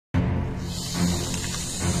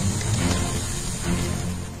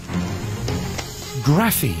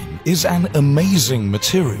Graphene is an amazing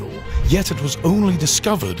material, yet it was only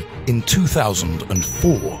discovered in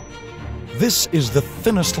 2004. This is the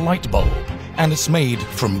thinnest light bulb, and it's made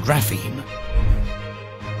from graphene.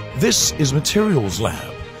 This is Materials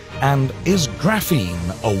Lab, and is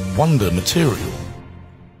graphene a wonder material?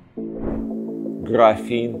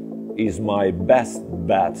 Graphene is my best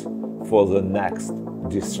bet for the next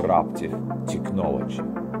disruptive technology.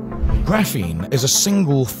 Graphene is a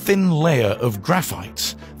single thin layer of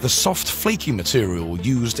graphite, the soft flaky material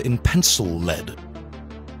used in pencil lead.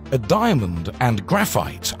 A diamond and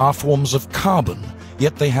graphite are forms of carbon,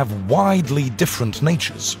 yet they have widely different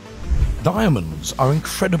natures. Diamonds are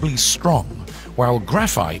incredibly strong, while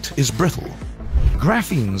graphite is brittle.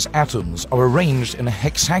 Graphene's atoms are arranged in a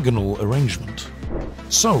hexagonal arrangement.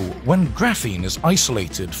 So, when graphene is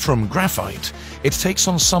isolated from graphite, it takes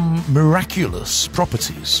on some miraculous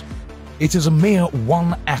properties. It is a mere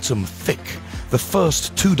one atom thick, the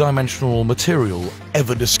first two-dimensional material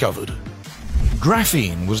ever discovered.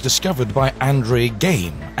 Graphene was discovered by Andre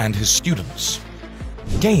Geim and his students.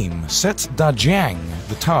 Geim set Dajiang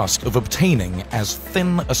the task of obtaining as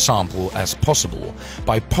thin a sample as possible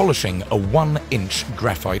by polishing a 1-inch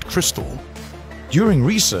graphite crystal. During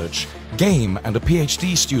research, Geim and a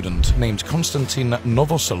PhD student named Konstantin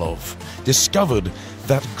Novoselov discovered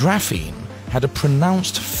that graphene had a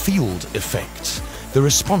pronounced field effect, the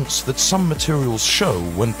response that some materials show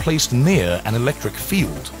when placed near an electric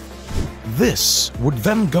field. This would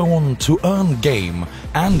then go on to earn Geim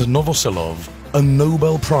and Novoselov a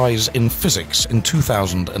Nobel Prize in Physics in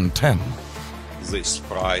 2010. This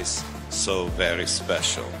prize so very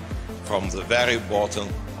special. From the very bottom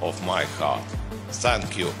of my heart.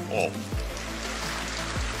 Thank you all.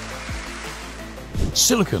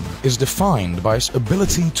 Silicon is defined by its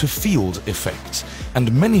ability to field effect,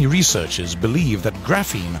 and many researchers believe that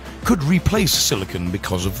graphene could replace silicon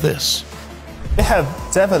because of this. We have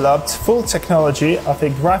developed full technology of a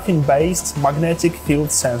graphene-based magnetic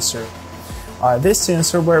field sensor. This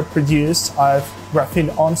sensor were produced of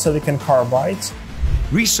graphene on silicon carbide.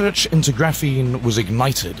 Research into graphene was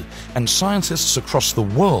ignited, and scientists across the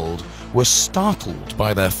world were startled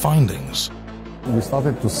by their findings. We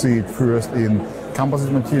started to see it first in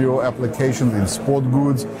composite material applications, in sport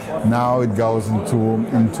goods. Now it goes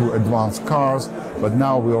into advanced cars, but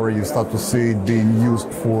now we already start to see it being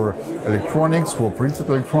used for electronics, for printed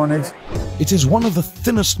electronics. It is one of the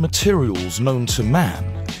thinnest materials known to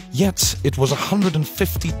man, yet it was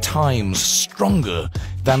 150 times stronger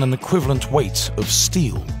than an equivalent weight of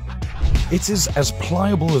steel. It is as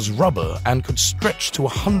pliable as rubber and could stretch to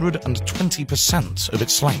 120% of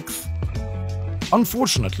its length.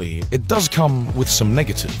 Unfortunately, it does come with some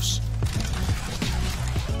negatives.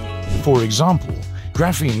 For example,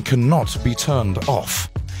 graphene cannot be turned off.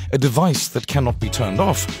 A device that cannot be turned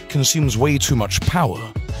off consumes way too much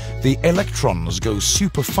power. The electrons go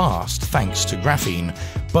super fast thanks to graphene,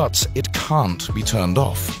 but it can't be turned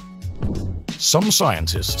off. Some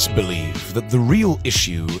scientists believe that the real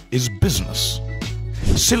issue is business.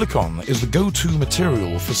 Silicon is the go-to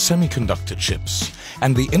material for semiconductor chips,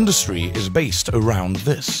 and the industry is based around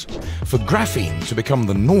this. For graphene to become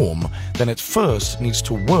the norm, then it first needs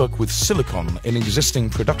to work with silicon in existing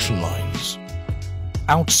production lines.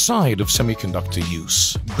 Outside of semiconductor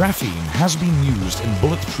use, graphene has been used in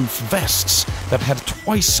bulletproof vests that had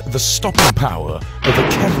twice the stopping power of a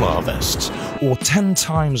Kevlar vest, or 10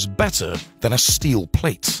 times better than a steel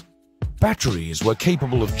plate. Batteries were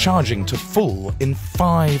capable of charging to full in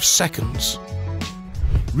 5 seconds.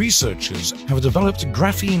 Researchers have developed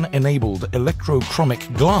graphene-enabled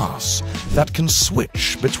electrochromic glass that can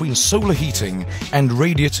switch between solar heating and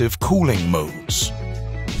radiative cooling modes.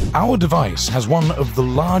 Our device has one of the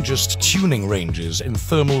largest tuning ranges in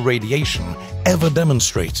thermal radiation ever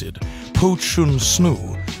demonstrated, Po Chun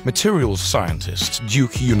Snu, materials scientist,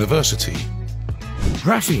 Duke University.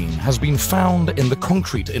 Graphene has been found in the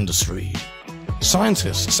concrete industry.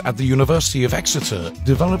 Scientists at the University of Exeter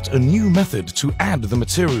developed a new method to add the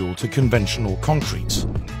material to conventional concrete.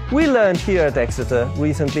 We learned here at Exeter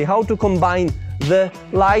recently how to combine the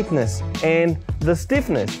lightness and the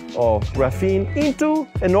stiffness of graphene into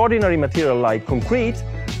an ordinary material like concrete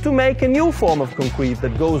to make a new form of concrete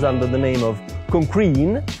that goes under the name of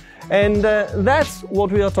concrete. And that's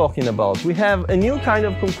what we are talking about. We have a new kind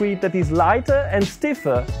of concrete that is lighter and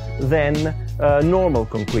stiffer than normal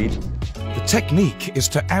concrete. The technique is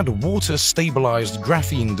to add water-stabilized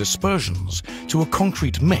graphene dispersions to a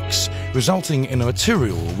concrete mix, resulting in a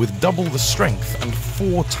material with double the strength and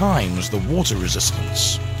 4 times the water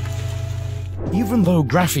resistance. Even though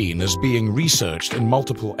graphene is being researched in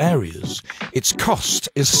multiple areas, its cost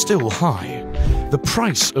is still high. The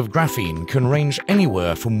price of graphene can range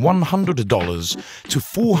anywhere from $100 to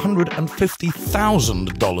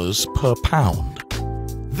 $450,000 per pound.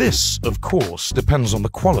 This, of course, depends on the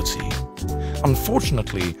quality.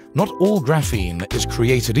 Unfortunately, not all graphene is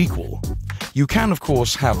created equal. You can, of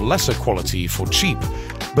course, have lesser quality for cheap,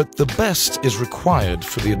 but the best is required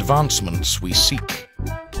for the advancements we seek.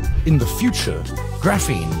 In the future,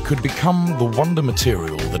 graphene could become the wonder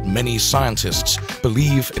material that many scientists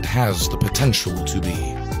believe it has the potential to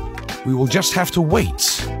be. We will just have to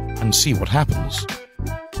wait and see what happens.